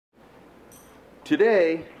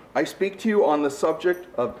Today, I speak to you on the subject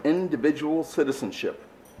of individual citizenship,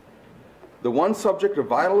 the one subject of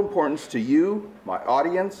vital importance to you, my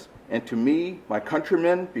audience, and to me, my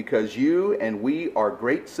countrymen, because you and we are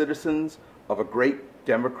great citizens of a great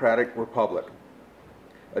democratic republic.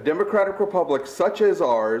 A democratic republic such as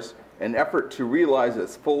ours, an effort to realize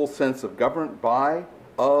its full sense of government by,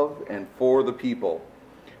 of, and for the people,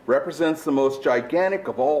 represents the most gigantic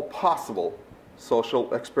of all possible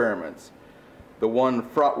social experiments, the one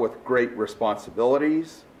fraught with great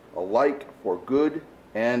responsibilities, alike for good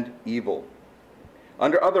and evil.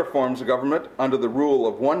 Under other forms of government, under the rule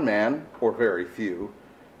of one man, or very few,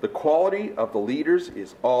 the quality of the leaders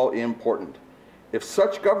is all important. If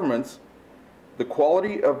such governments, the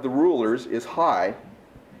quality of the rulers is high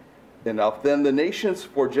enough, then the nations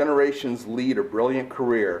for generations lead a brilliant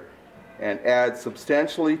career and add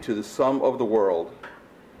substantially to the sum of the world,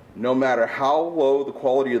 no matter how low the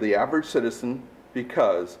quality of the average citizen,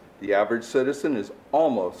 because the average citizen is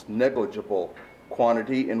almost negligible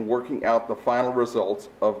quantity in working out the final results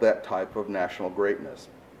of that type of national greatness.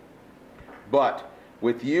 But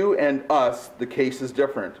with you and us, the case is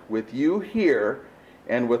different. With you here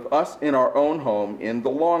and with us in our own home, in the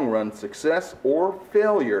long run, success or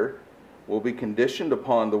failure will be conditioned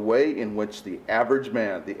upon the way in which the average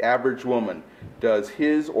man, the average woman, does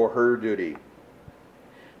his or her duty.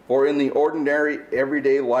 For in the ordinary,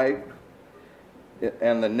 everyday life,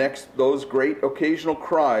 and those great occasional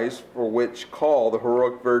cries for which call the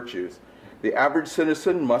heroic virtues, the average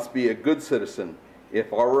citizen must be a good citizen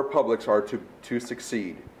if our republics are to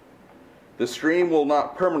succeed. The stream will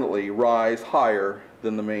not permanently rise higher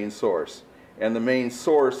than the main source, and the main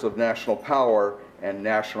source of national power and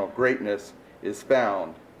national greatness is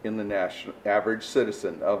found in the average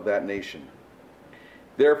citizen of that nation.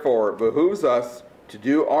 Therefore, it behooves us to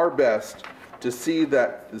do our best to see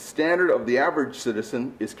that the standard of the average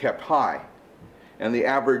citizen is kept high, and the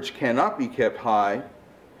average cannot be kept high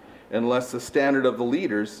unless the standard of the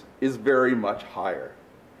leaders is very much higher.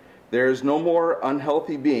 There is no more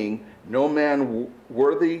unhealthy being, no man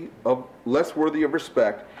less worthy of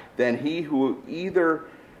respect than he who either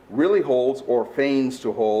really holds or feigns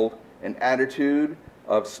to hold an attitude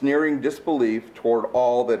of sneering disbelief toward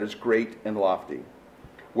all that is great and lofty,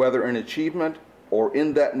 whether in achievement or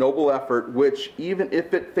in that noble effort which, even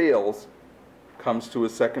if it fails, comes to a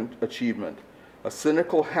second achievement, a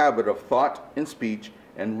cynical habit of thought and speech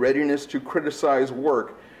and readiness to criticize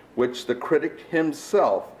work which the critic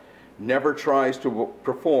himself never tries to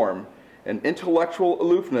perform, an intellectual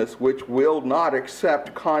aloofness which will not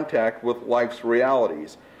accept contact with life's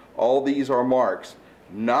realities. All these are marks,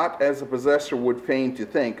 not as the possessor would feign to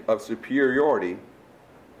think, of superiority,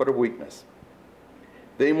 but of weakness.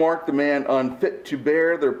 They mark the man unfit to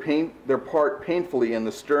bear their part painfully in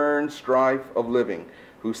the stern strife of living,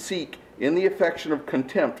 who seek, in the affection of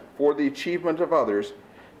contempt for the achievement of others,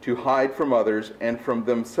 to hide from others and from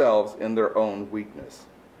themselves in their own weakness.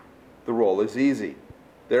 The role is easy.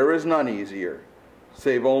 There is none easier,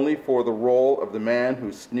 save only for the role of the man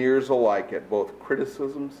who sneers alike at both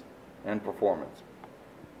criticisms and performance.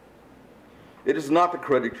 It is not the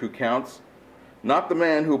critic who counts, not the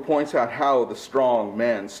man who points out how the strong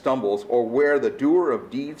man stumbles or where the doer of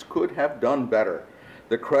deeds could have done better.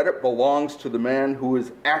 The credit belongs to the man who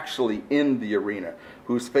is actually in the arena,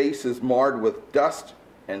 whose face is marred with dust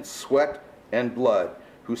and sweat and blood,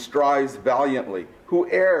 who strives valiantly, who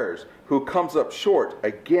errs, who comes up short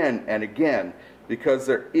again and again, because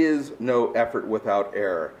there is no effort without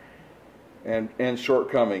error and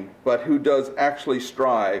shortcoming, but who does actually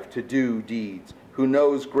strive to do deeds, who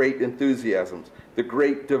knows great enthusiasms, the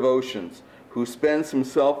great devotions, who spends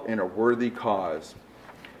himself in a worthy cause,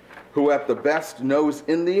 who at the best knows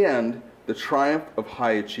in the end the triumph of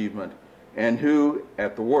high achievement, and who,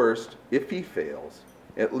 at the worst, if he fails,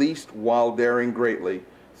 at least while daring greatly,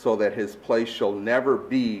 so that his place shall never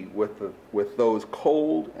be with those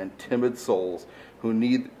cold and timid souls who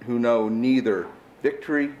know neither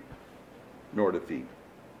victory nor defeat.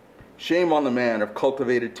 Shame on the man of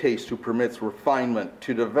cultivated taste who permits refinement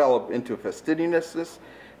to develop into fastidiousness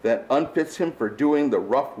that unfits him for doing the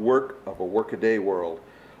rough work of a workaday world.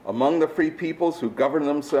 Among the free peoples who govern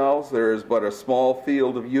themselves, there is but a small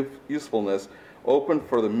field of usefulness open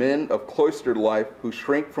for the men of cloistered life who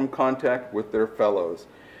shrink from contact with their fellows.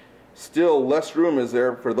 Still less room is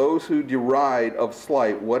there for those who deride of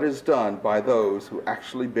slight what is done by those who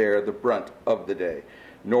actually bear the brunt of the day,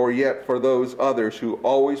 nor yet for those others who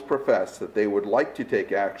always profess that they would like to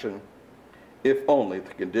take action, if only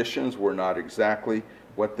the conditions were not exactly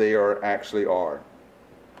what they actually are.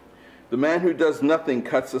 The man who does nothing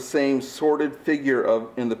cuts the same sordid figure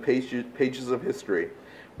in the pages of history,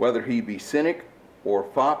 whether he be cynic or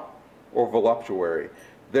fop or voluptuary.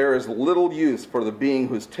 There is little use for the being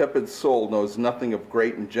whose tepid soul knows nothing of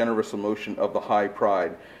great and generous emotion, of the high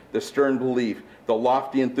pride, the stern belief, the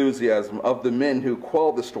lofty enthusiasm of the men who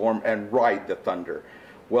quell the storm and ride the thunder.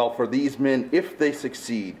 Well, for these men, if they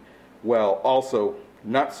succeed, well, also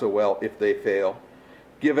not so well if they fail.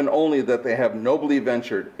 Given only that they have nobly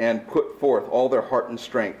ventured and put forth all their heart and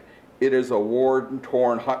strength, it is a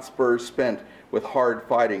war-torn Hotspurs spent with hard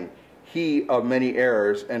fighting, he of many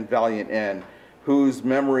errors and valiant end, whose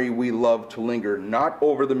memory we love to linger, not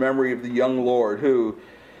over the memory of the young lord who,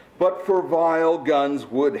 but for vile guns,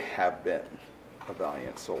 would have been a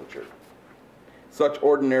valiant soldier. Such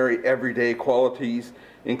ordinary everyday qualities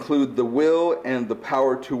include the will and the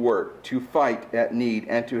power to work, to fight at need,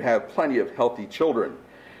 and to have plenty of healthy children.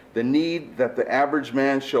 The need that the average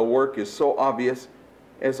man shall work is so obvious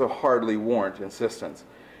as to hardly warrant insistence.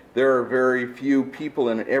 There are very few people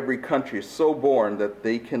in every country so born that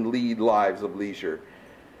they can lead lives of leisure.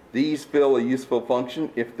 These fill a useful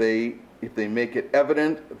function if they make it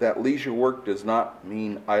evident that leisure work does not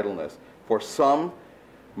mean idleness. For some,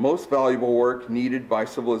 most valuable work needed by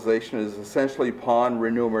civilization is essentially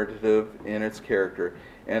non-remunerative in its character,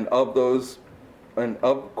 and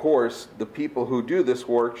of course, the people who do this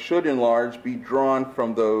work should in large be drawn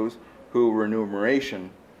from those whose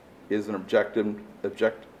remuneration is an object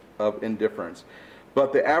of indifference.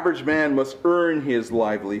 But the average man must earn his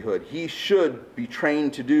livelihood. He should be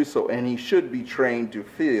trained to do so, and he should be trained to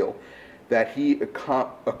feel that he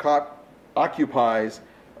occupies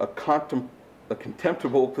a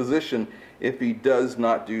contemptible position if he does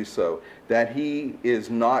not do so, that he is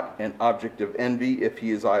not an object of envy if he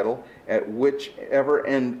is idle, at whichever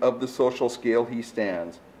end of the social scale he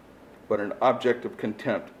stands, but an object of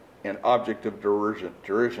contempt, an object of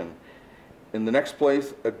derision. In the next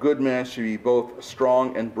place, a good man should be both a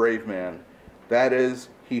strong and brave man. That is,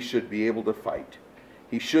 he should be able to fight.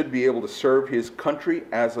 He should be able to serve his country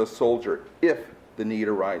as a soldier if the need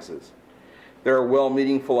arises. There are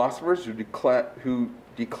well-meaning philosophers who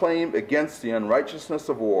declaim against the unrighteousness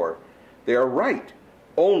of war. They are right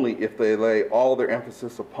only if they lay all their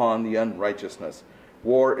emphasis upon the unrighteousness.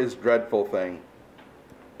 War is a dreadful thing.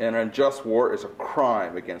 An unjust war is a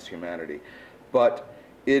crime against humanity. But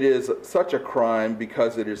it is such a crime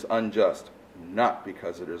because it is unjust, not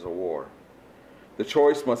because it is a war. The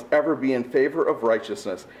choice must ever be in favor of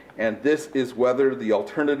righteousness, and this is whether the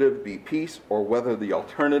alternative be peace or whether the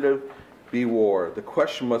alternative be war. The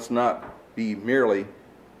question must not be merely,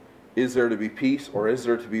 is there to be peace or is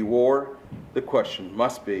there to be war? The question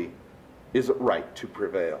must be, is it right to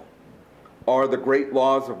prevail? Are the great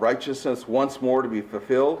laws of righteousness once more to be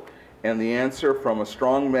fulfilled? And the answer from a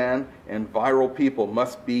strong man and virile people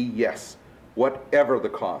must be yes, whatever the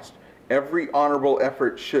cost. Every honorable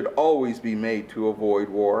effort should always be made to avoid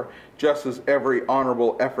war, just as every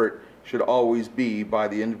honorable effort should always be by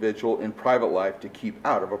the individual in private life to keep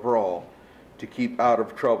out of a brawl, to keep out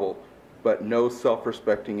of trouble. But no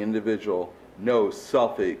self-respecting individual, no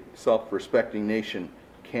self-respecting nation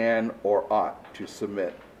can or ought to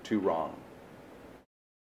submit to wrong.